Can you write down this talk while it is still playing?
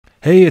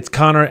Hey, it's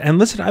Connor. And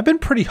listen, I've been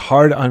pretty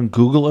hard on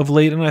Google of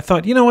late, and I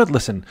thought, you know what?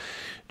 Listen,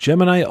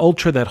 Gemini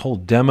Ultra, that whole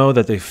demo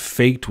that they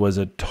faked was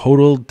a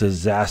total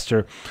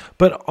disaster.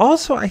 But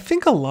also, I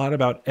think a lot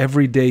about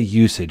everyday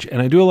usage,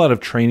 and I do a lot of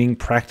training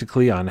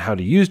practically on how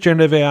to use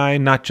generative AI,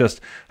 not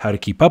just how to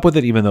keep up with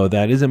it, even though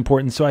that is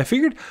important. So I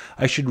figured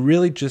I should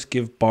really just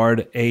give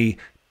Bard a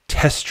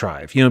test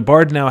drive. You know,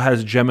 Bard now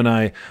has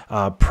Gemini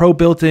Pro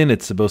built in.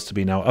 It's supposed to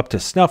be now up to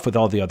snuff with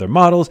all the other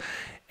models.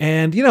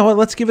 And you know what?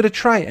 Let's give it a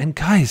try. And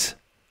guys,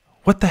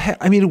 what the heck?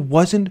 I mean, it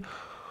wasn't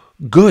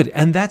good.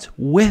 And that's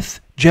with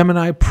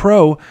Gemini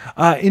Pro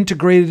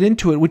integrated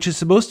into it, which is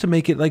supposed to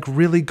make it like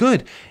really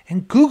good.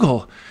 And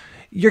Google,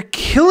 you're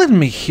killing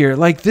me here.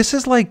 Like, this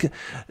is like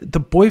the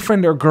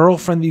boyfriend or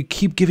girlfriend that you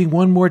keep giving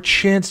one more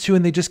chance to,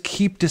 and they just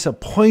keep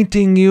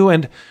disappointing you.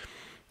 And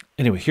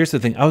anyway, here's the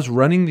thing. I was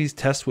running these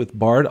tests with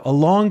Bard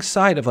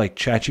alongside of like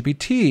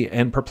ChatGPT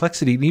and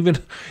Perplexity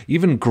and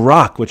even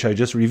Grok, which I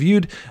just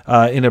reviewed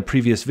in a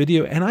previous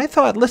video. And I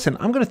thought, listen,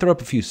 I'm going to throw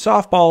up a few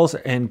softballs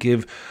and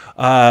give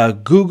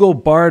Google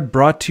Bard,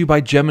 brought to you by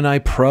Gemini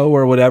Pro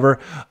or whatever,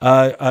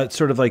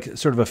 sort of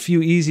a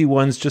few easy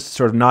ones just to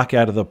sort of knock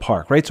out of the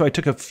park, right? So I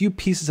took a few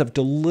pieces of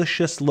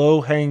delicious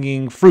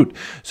low-hanging fruit.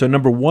 So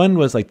number one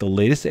was like the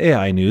latest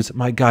AI news.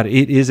 My God,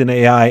 it is an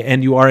AI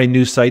and you are a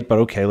news site, but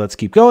okay, let's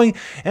keep going.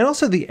 And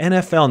also the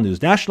NFL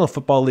news, National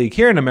Football League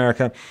here in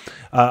America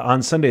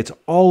on Sunday. It's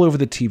all over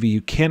the TV.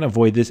 You can't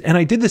avoid this. And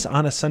I did this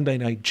on a Sunday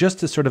night just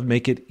to sort of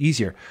make it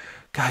easier.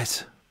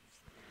 Guys,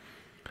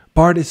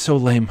 Bard is so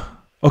lame.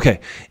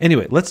 Okay,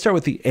 anyway, let's start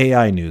with the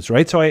AI news,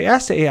 right? So I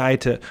asked I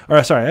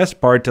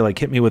asked Bard to like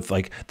hit me with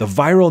like the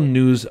viral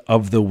news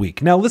of the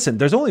week. Now, listen,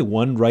 there's only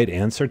one right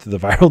answer to the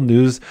viral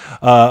news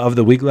of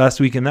the week last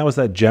week, and that was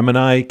that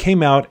Gemini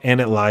came out and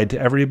it lied to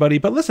everybody.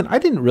 But listen, I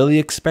didn't really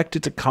expect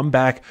it to come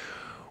back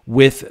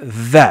with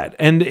that,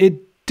 and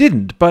it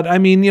didn't. But I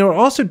mean, you know, it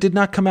also did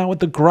not come out with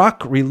the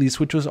Grok release,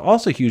 which was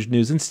also huge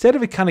news. Instead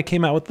of it kind of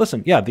came out with,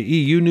 listen, yeah, the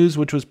EU news,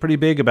 which was pretty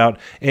big about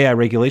AI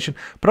regulation,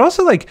 but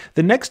also like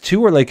the next two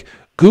were like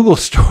Google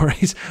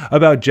stories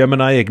about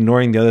Gemini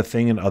ignoring the other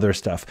thing and other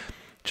stuff.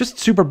 Just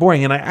super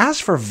boring. And I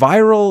asked for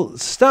viral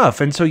stuff.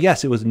 And so,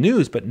 yes, it was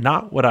news, but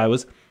not what I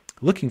was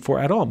looking for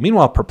at all.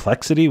 Meanwhile,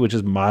 Perplexity, which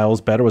is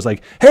miles better, was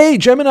like, hey,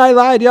 Gemini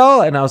lied,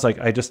 y'all. And I was like,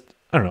 I don't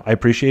know. I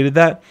appreciated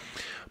that.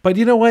 But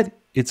you know what?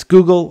 It's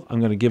Google. I'm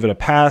going to give it a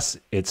pass.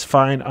 It's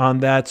fine on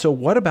that. So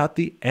what about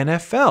the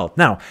NFL?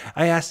 Now,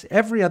 I asked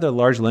every other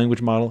large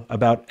language model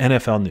about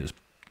NFL news.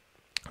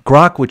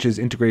 Grok, which is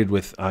integrated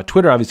with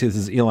Twitter, obviously this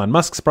is Elon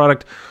Musk's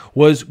product,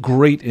 was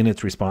great in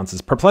its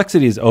responses.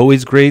 Perplexity is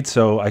always great,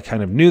 so I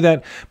kind of knew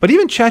that. But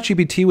even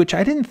ChatGPT, which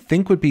I didn't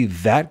think would be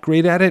that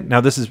great at it.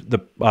 Now, this is the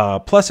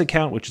Plus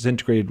account, which is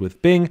integrated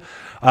with Bing.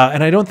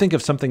 And I don't think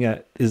of something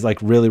that is like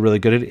really, really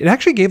good at it. It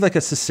actually gave like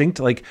a succinct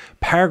like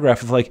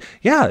paragraph of like,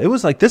 yeah, it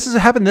was like, this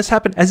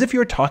happened, as if you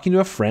were talking to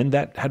a friend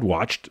that had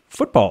watched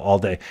football all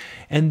day.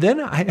 And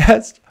then I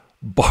asked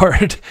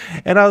Bard,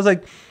 and I was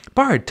like,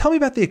 Bard, tell me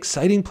about the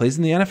exciting plays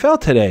in the NFL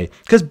today.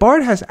 Because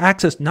Bard has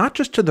access not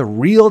just to the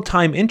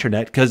real-time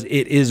internet, because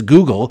it is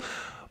Google,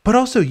 but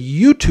also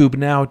YouTube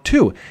now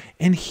too.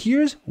 And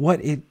here's what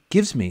it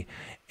gives me.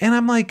 And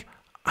I'm like,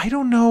 I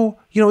don't know.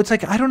 You know, it's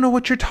like, I don't know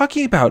what you're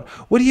talking about.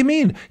 What do you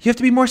mean? You have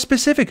to be more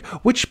specific.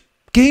 Which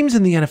games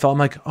in the NFL? I'm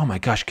like, oh my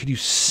gosh, could you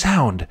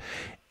sound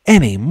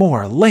any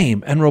more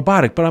lame and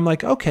robotic? But I'm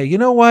like, okay, you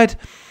know what?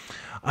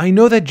 I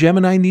know that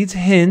Gemini needs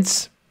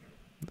hints.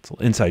 It's an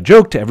inside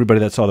joke to everybody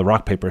that saw the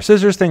rock, paper,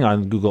 scissors thing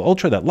on Google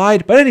Ultra that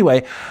lied. But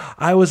anyway,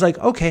 I was like,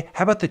 okay,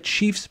 how about the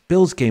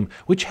Chiefs-Bills game,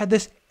 which had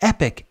this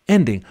epic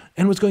ending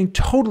and was going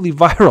totally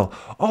viral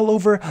all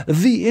over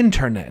the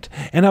internet.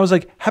 And I was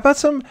like, how about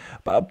some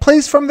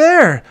plays from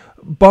there?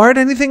 Bard,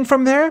 anything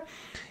from there?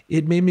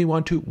 It made me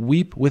want to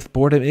weep with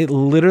boredom. It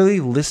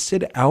literally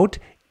listed out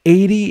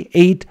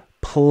 88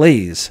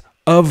 plays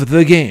of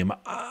the game.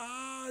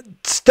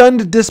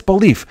 Stunned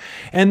disbelief.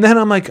 And then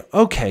I'm like,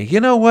 okay, you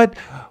know what?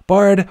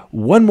 Bard,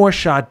 one more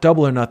shot,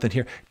 double or nothing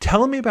here.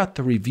 Tell me about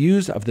the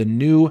reviews of the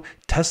new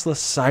Tesla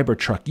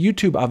Cybertruck.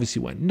 YouTube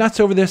obviously went nuts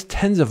over this,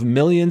 tens of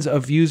millions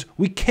of views.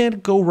 We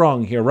can't go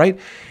wrong here, right?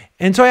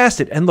 And so I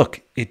asked it, and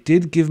look, it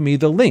did give me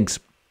the links.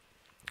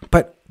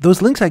 But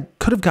those links I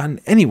could have gotten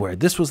anywhere.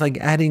 This was like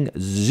adding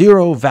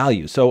zero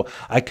value. So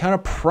I kind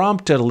of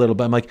prompted a little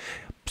bit. I'm like,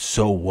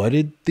 so what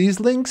did these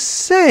links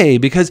say?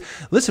 Because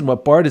listen,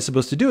 what Bard is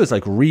supposed to do is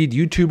like read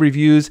YouTube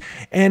reviews,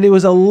 and it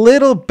was a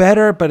little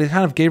better, but it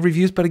kind of gave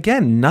reviews. But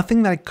again,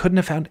 nothing that I couldn't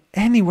have found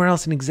anywhere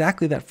else in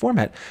exactly that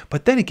format.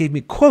 But then it gave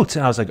me quotes,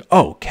 and I was like,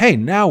 okay,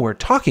 now we're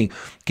talking.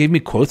 Gave me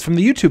quotes from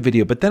the YouTube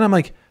video. But then I'm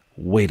like,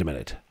 wait a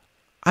minute.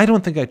 I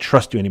don't think I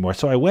trust you anymore.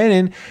 So I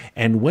went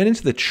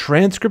into the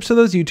transcripts of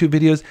those YouTube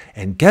videos,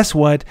 and guess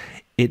what?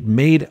 It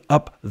made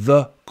up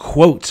the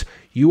quotes.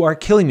 You are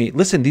killing me.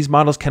 Listen, these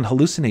models can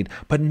hallucinate,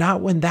 but not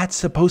when that's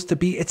supposed to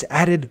be its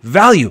added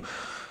value.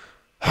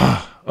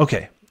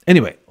 Okay.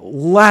 Anyway,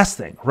 last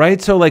thing,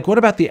 right? So like, what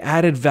about the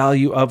added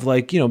value of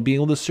like, you know, being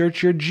able to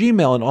search your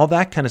Gmail and all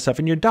that kind of stuff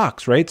in your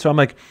docs, right? So I'm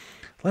like,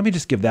 Let me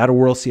just give that a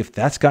whirl, see if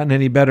that's gotten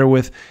any better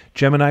with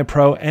Gemini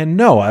Pro. And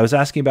no, I was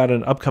asking about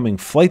an upcoming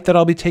flight that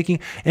I'll be taking,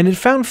 and it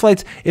found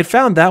flights. It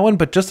found that one,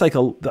 but just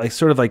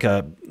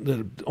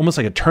almost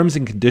like a terms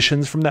and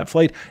conditions from that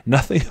flight.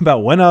 Nothing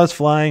about when I was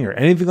flying or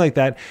anything like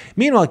that.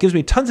 Meanwhile, it gives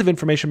me tons of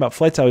information about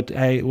flights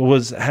I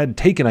had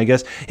taken, I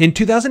guess, in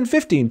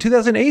 2015,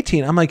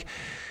 2018. I'm like,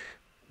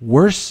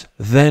 worse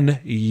than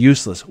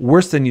useless.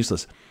 Worse than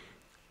useless.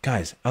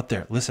 Guys out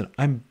there, listen,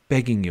 I'm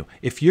begging you.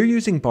 If you're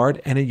using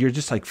Bard and you're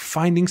just like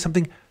finding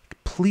something,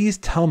 please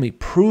tell me,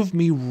 prove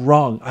me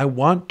wrong. I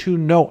want to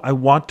know. I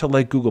want to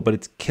like Google, but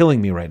it's killing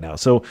me right now.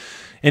 So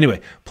anyway,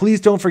 please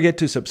don't forget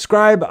to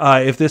subscribe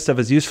if this stuff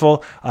is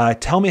useful.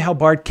 Tell me how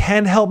Bard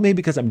can help me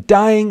because I'm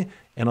dying,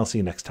 and I'll see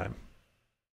you next time.